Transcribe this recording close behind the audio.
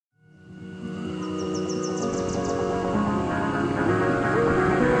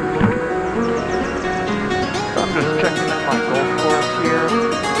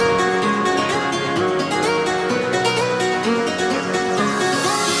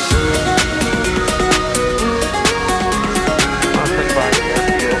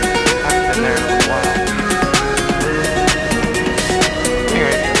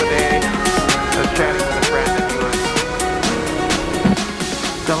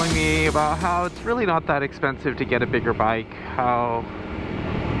telling me about how it's really not that expensive to get a bigger bike, how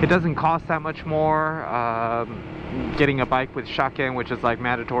it doesn't cost that much more. Getting a bike with shaken, which is like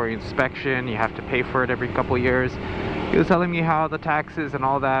mandatory inspection, you have to pay for it every couple years. He was telling me how the taxes and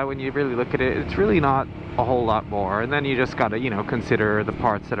all that, when you really look at it, it's really not a whole lot more. And then you just gotta, you know, consider the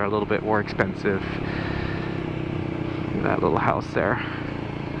parts that are a little bit more expensive. That little house there.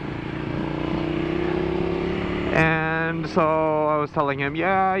 And so I was telling him,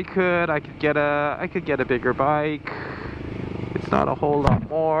 yeah, I could get a bigger bike. It's not a whole lot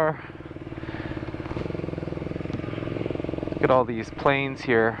more. Look at all these planes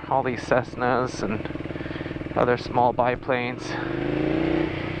here, all these Cessnas and other small biplanes.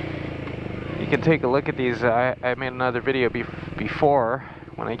 You can take a look at these. I made another video before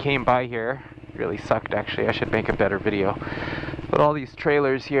when I came by here. It really sucked, actually. I should make a better video. But all these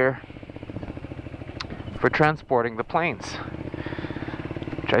trailers here for transporting the planes,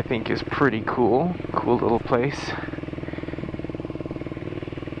 which I think is pretty cool. Cool little place.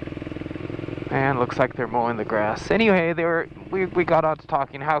 And looks like they're mowing the grass. Anyway, we got on to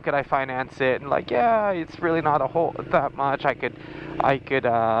talking, how could I finance it? And like, yeah, it's really not that much. I could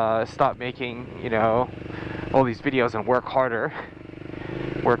stop making, you know, all these videos and work harder,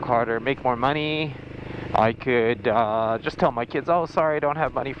 make more money. I could just tell my kids, oh, sorry, I don't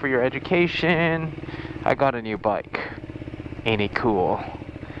have money for your education. I got a new bike. Ain't it cool?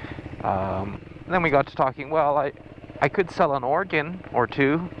 Then we got to talking, well, I could sell an organ or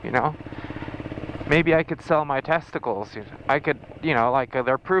two, you know. Maybe I could sell my testicles. I could, you know, like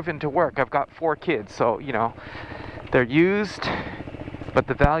they're proven to work. I've got 4 kids, so, you know, they're used, but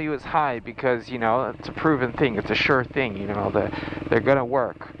the value is high because, you know, it's a proven thing. It's a sure thing, you know, they're gonna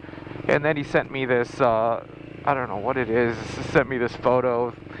work. And then he sent me this, I don't know what it is, he sent me this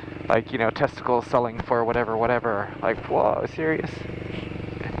photo, like, you know, testicles selling for whatever. Like, whoa, serious?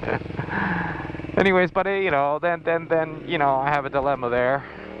 Anyways, but, you know, then, you know, I have a dilemma there.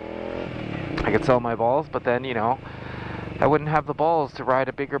 I could sell my balls, but then, you know, I wouldn't have the balls to ride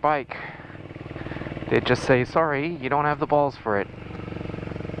a bigger bike. They'd just say, sorry, you don't have the balls for it.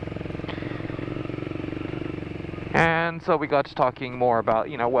 And so we got to talking more about,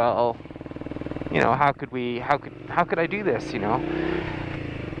 you know, well, you know, how could I do this, you know?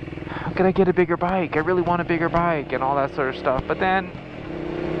 How could I get a bigger bike? I really want a bigger bike and all that sort of stuff. But then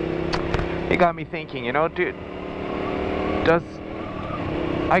it got me thinking, you know, dude,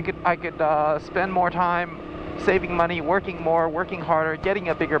 I could spend more time saving money, working more, working harder, getting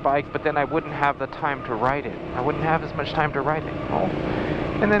a bigger bike, but then I wouldn't have the time to ride it. I wouldn't have as much time to ride it. Oh.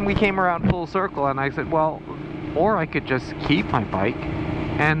 And then we came around full circle and I said, well, or I could just keep my bike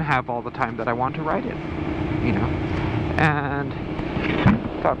and have all the time that I want to ride it, you know. And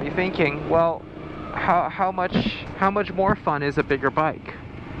got me thinking, well, how much more fun is a bigger bike?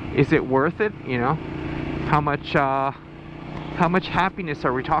 Is it worth it, you know? How much happiness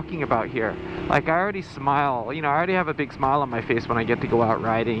are we talking about here? Like, I already smile, you know, I already have a big smile on my face when I get to go out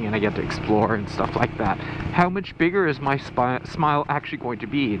riding and I get to explore and stuff like that. How much bigger is my smile actually going to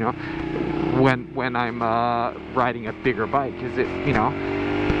be, you know, when I'm riding a bigger bike? Is it, you know,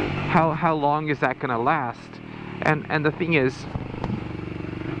 how long is that gonna last? And the thing is,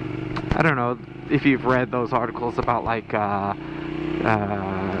 I don't know if you've read those articles about like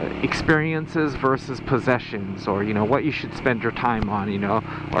experiences versus possessions, or, you know, what you should spend your time on, you know,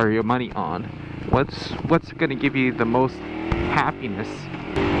 or your money on. What's going to give you the most happiness?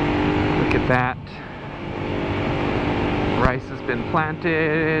 Look at that. Rice has been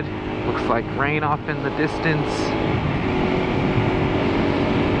planted. Looks like rain off in the distance.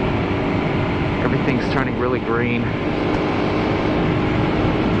 Everything's turning really green.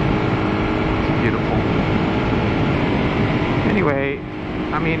 It's beautiful. Anyway,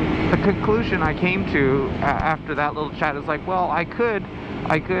 I mean, the conclusion I came to after that little chat is like, well, I could,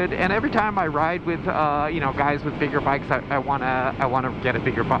 and every time I ride with, you know, guys with bigger bikes, I wanna get a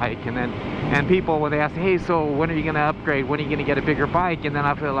bigger bike, and people, when they ask, hey, so when are you gonna upgrade? When are you gonna get a bigger bike? And then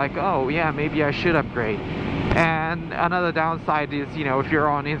I feel like, oh yeah, maybe I should upgrade. And another downside is, you know, if you're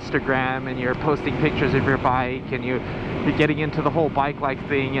on Instagram and you're posting pictures of your bike and you're getting into the whole bike-like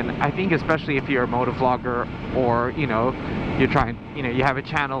thing, and I think especially if you're a motovlogger, or, you know, you're trying, you know, you have a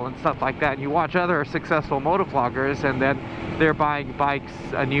channel and stuff like that, and you watch other successful motovloggers, and then they're buying bikes,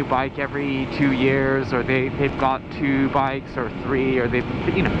 a new bike every 2 years, or they've got 2 bikes or 3, or they've,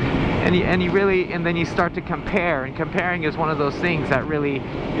 you know, and you really, and then you start to compare, and comparing is one of those things that really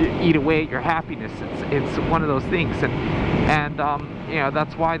eat away at your happiness. It's one of those things, and you know,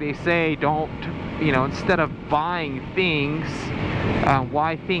 that's why they say don't, you know, instead of buying things,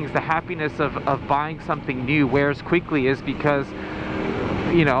 why things, the happiness of buying something new wears quickly is because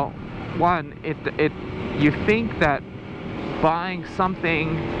you know, one, you think that buying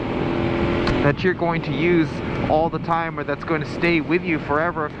something that you're going to use all the time or that's going to stay with you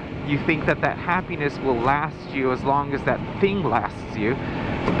forever, you think that that happiness will last you as long as that thing lasts you.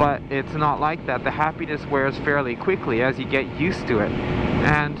 But it's not like that. The happiness wears fairly quickly as you get used to it.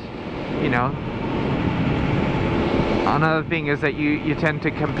 And, you know, another thing is that you tend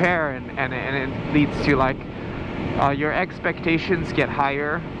to compare, and it leads to, like, your expectations get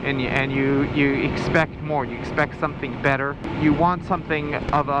higher, and you expect more. You expect something better. You want something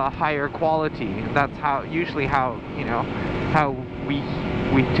of a higher quality. That's usually how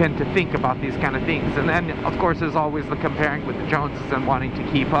we tend to think about these kind of things. And then, of course, there's always the comparing with the Joneses and wanting to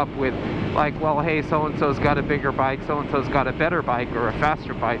keep up with, like, well, hey, so-and-so's got a bigger bike, so-and-so's got a better bike, or a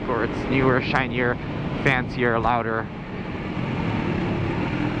faster bike, or it's newer, shinier, fancier, louder,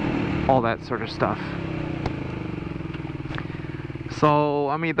 all that sort of stuff. So,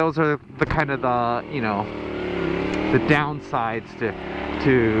 I mean, those are the kind of the, you know, the downsides to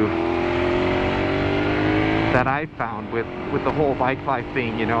that I found with the whole bike life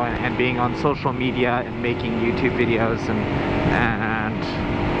thing, you know, and being on social media and making YouTube videos and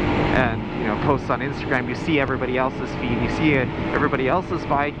you know, posts on Instagram. You see everybody else's feed, you see everybody else's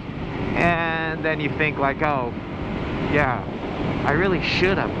bike, and then you think like, oh, yeah, I really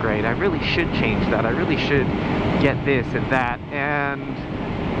should upgrade, I really should change that, I really should get this and that, and,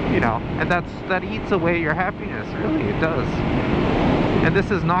 you know, and that eats away your happiness, really, it does. And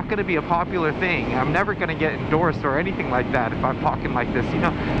this is not going to be a popular thing. I'm never going to get endorsed or anything like that if I'm talking like this, you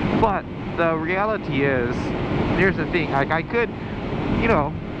know. But the reality is, here's the thing, like, I could, you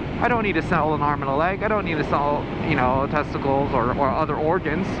know, I don't need to sell an arm and a leg, I don't need to sell, you know, testicles or other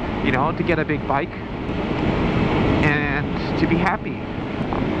organs, you know, to get a big bike and to be happy.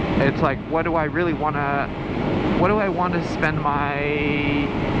 It's like, what do I really want to spend my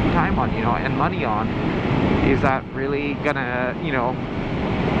time on, you know, and money on? Is that really gonna, you know,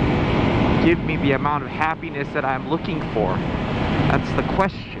 give me the amount of happiness that I'm looking for? That's the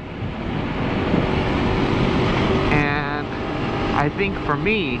question. And I think for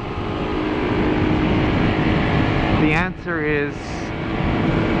me, the answer is,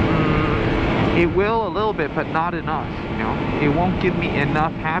 it will a little bit, but not enough, you know. It won't give me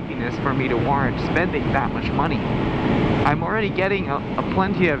enough happiness for me to warrant spending that much money. I'm already getting a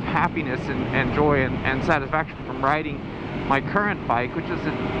plenty of happiness and joy and satisfaction from riding my current bike, which is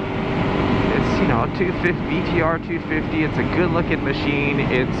it's, you know, 250 BTR 250. It's a good looking machine.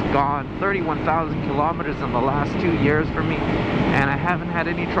 It's gone 31,000 kilometers in the last 2 years for me, and I haven't had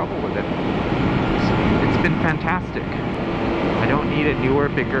any trouble with it. It's been fantastic. I don't need a newer,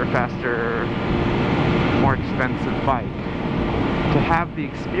 bigger, faster, more expensive bike. To have the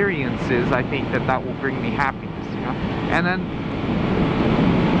experiences, I think that will bring me happiness, you know. And then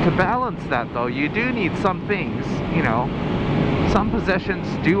to balance that, though, you do need some things, you know. Some possessions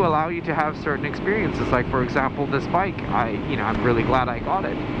do allow you to have certain experiences. Like, for example, this bike, I'm really glad I got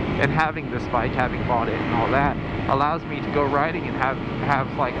it. And having this bike, having bought it and all that, allows me to go riding and have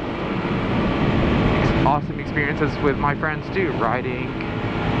like awesome experiences with my friends too, riding,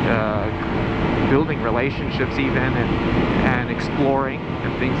 building relationships even, and exploring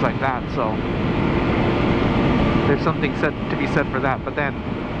and things like that. So there's something to be said for that. But then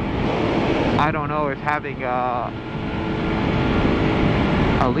I don't know if having a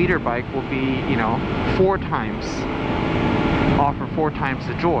leader bike will be, you know, offer 4 times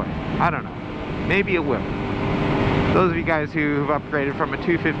the joy. I don't know, maybe it will. Those of you guys who've upgraded from a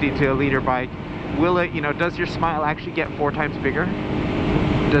 250 to a leader bike, will it, you know, does your smile actually get 4 times bigger?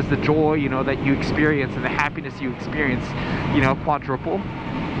 Does the joy, you know, that you experience and the happiness you experience, you know, quadruple?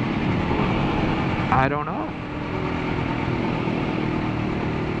 I don't know.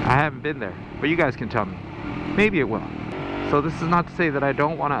 I haven't been there, but you guys can tell me. Maybe it will. So this is not to say that I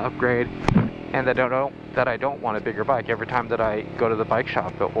don't want to upgrade and that I don't want a bigger bike. Every time that I go to the bike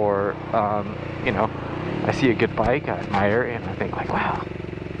shop or, you know, I see a good bike, I admire it, and I think like, wow,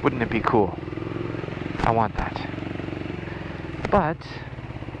 wouldn't it be cool? I want that. But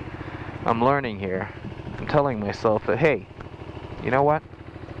I'm learning here. I'm telling myself that, hey, you know what?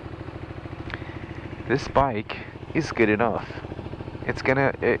 This bike is good enough.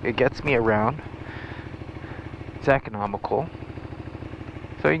 It gets me around. It's economical.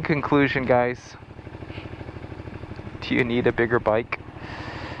 So in conclusion, guys, do you need a bigger bike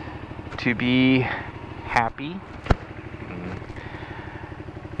to be happy?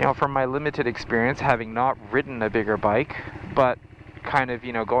 You know, from my limited experience, having not ridden a bigger bike, but kind of,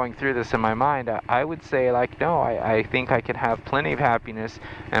 you know, going through this in my mind, I would say, like, no, I think I can have plenty of happiness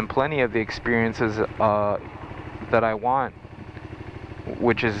and plenty of the experiences that I want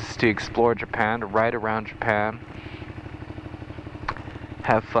which is to explore Japan, to ride around Japan,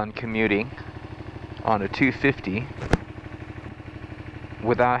 have fun commuting on a 250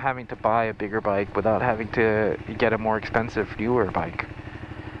 without having to buy a bigger bike, without having to get a more expensive, newer bike.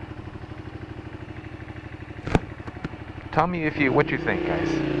 Tell me what you think, guys.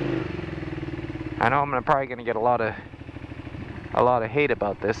 I know I'm probably gonna get a lot of hate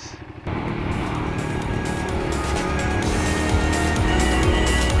about this,